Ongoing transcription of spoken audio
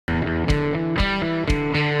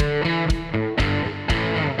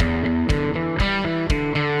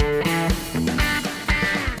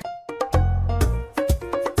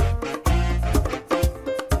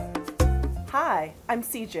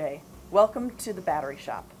TJ. Welcome to the battery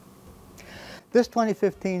shop. This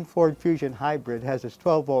 2015 Ford Fusion Hybrid has its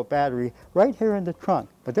 12-volt battery right here in the trunk,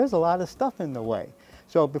 but there's a lot of stuff in the way.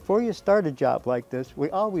 So before you start a job like this, we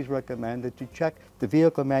always recommend that you check the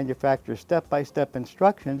vehicle manufacturer's step-by-step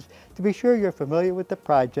instructions to be sure you're familiar with the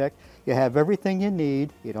project, you have everything you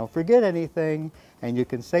need, you don't forget anything, and you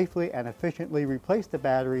can safely and efficiently replace the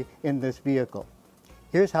battery in this vehicle.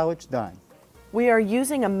 Here's how it's done. We are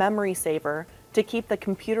using a memory saver to keep the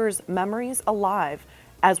computer's memories alive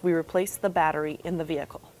as we replace the battery in the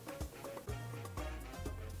vehicle.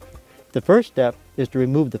 The first step is to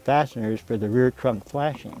remove the fasteners for the rear trunk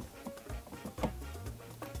flashing.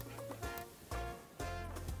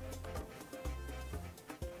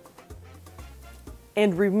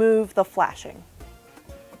 And remove the flashing.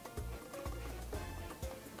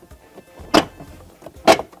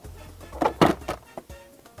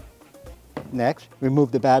 Next,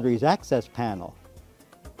 remove the battery's access panel.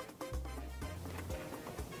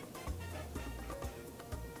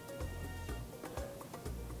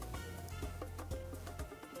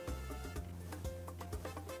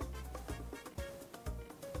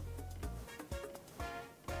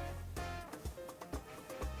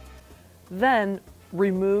 Then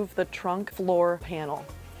remove the trunk floor panel.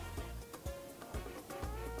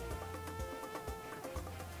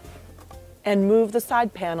 And move the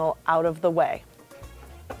side panel out of the way.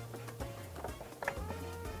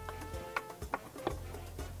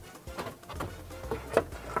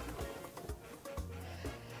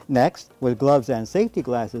 Next, with gloves and safety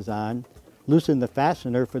glasses on, loosen the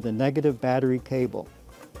fastener for the negative battery cable.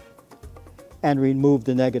 And remove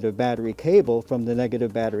the negative battery cable from the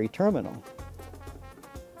negative battery terminal.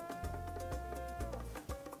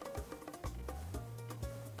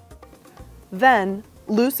 Then,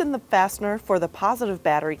 loosen the fastener for the positive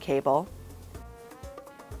battery cable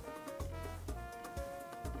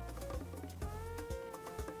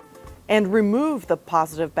and remove the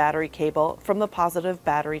positive battery cable from the positive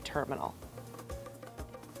battery terminal.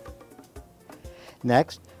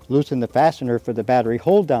 Next, loosen the fastener for the battery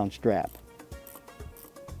hold-down strap.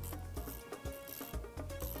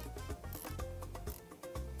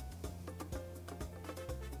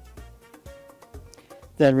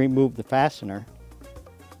 Then remove the fastener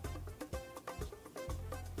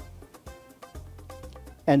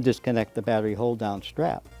and disconnect the battery hold-down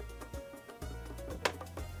strap.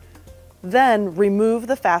 Then remove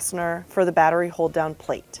the fastener for the battery hold-down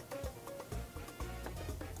plate.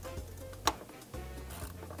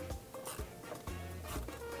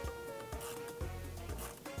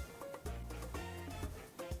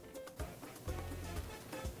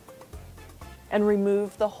 And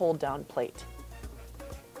remove the hold-down plate.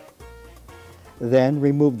 Then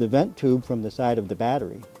remove the vent tube from the side of the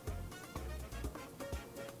battery.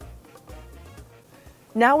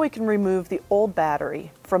 Now we can remove the old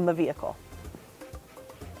battery from the vehicle.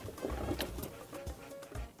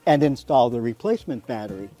 And install the replacement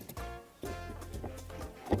battery.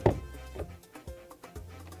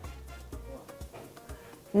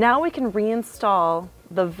 Now we can reinstall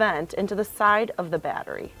the vent into the side of the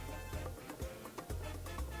battery.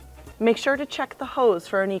 Make sure to check the hose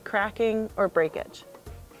for any cracking or breakage.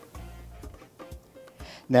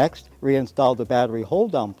 Next, reinstall the battery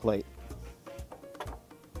hold-down plate.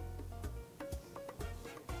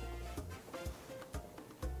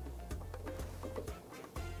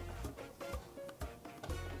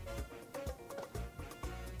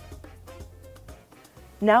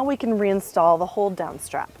 Now we can reinstall the hold-down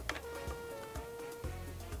strap.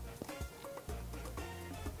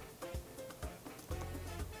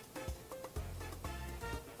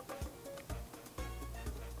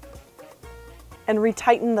 And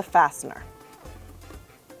retighten the fastener.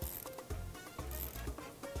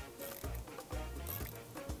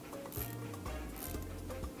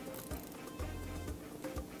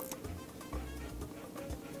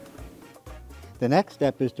 The next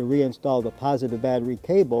step is to reinstall the positive battery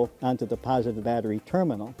cable onto the positive battery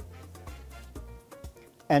terminal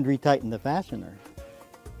and retighten the fastener.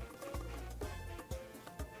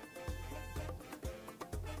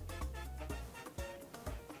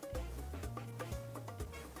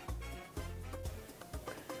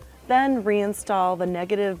 Then reinstall the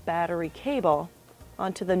negative battery cable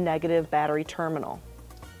onto the negative battery terminal.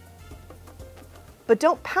 But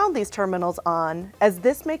don't pound these terminals on, as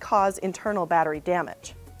this may cause internal battery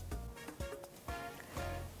damage.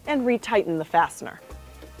 And retighten the fastener.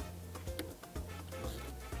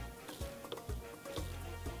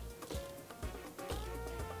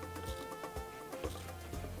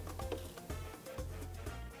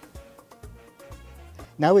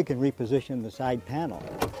 Now we can reposition the side panel.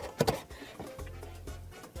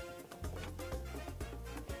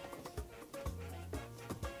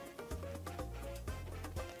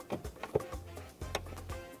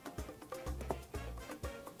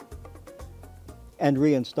 and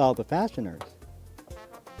reinstall the fasteners.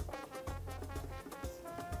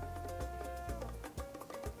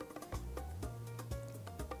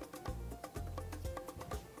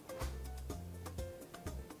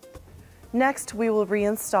 Next, we will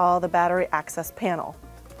reinstall the battery access panel.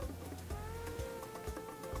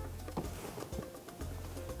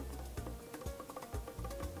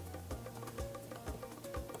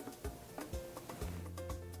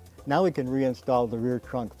 Now we can reinstall the rear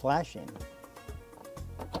trunk flashing.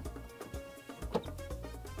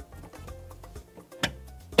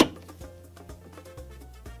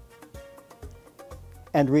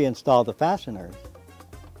 And reinstall the fasteners.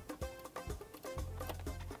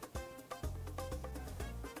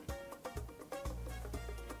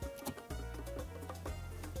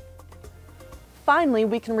 Finally,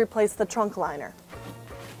 we can replace the trunk liner.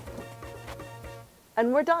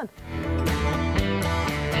 And we're done.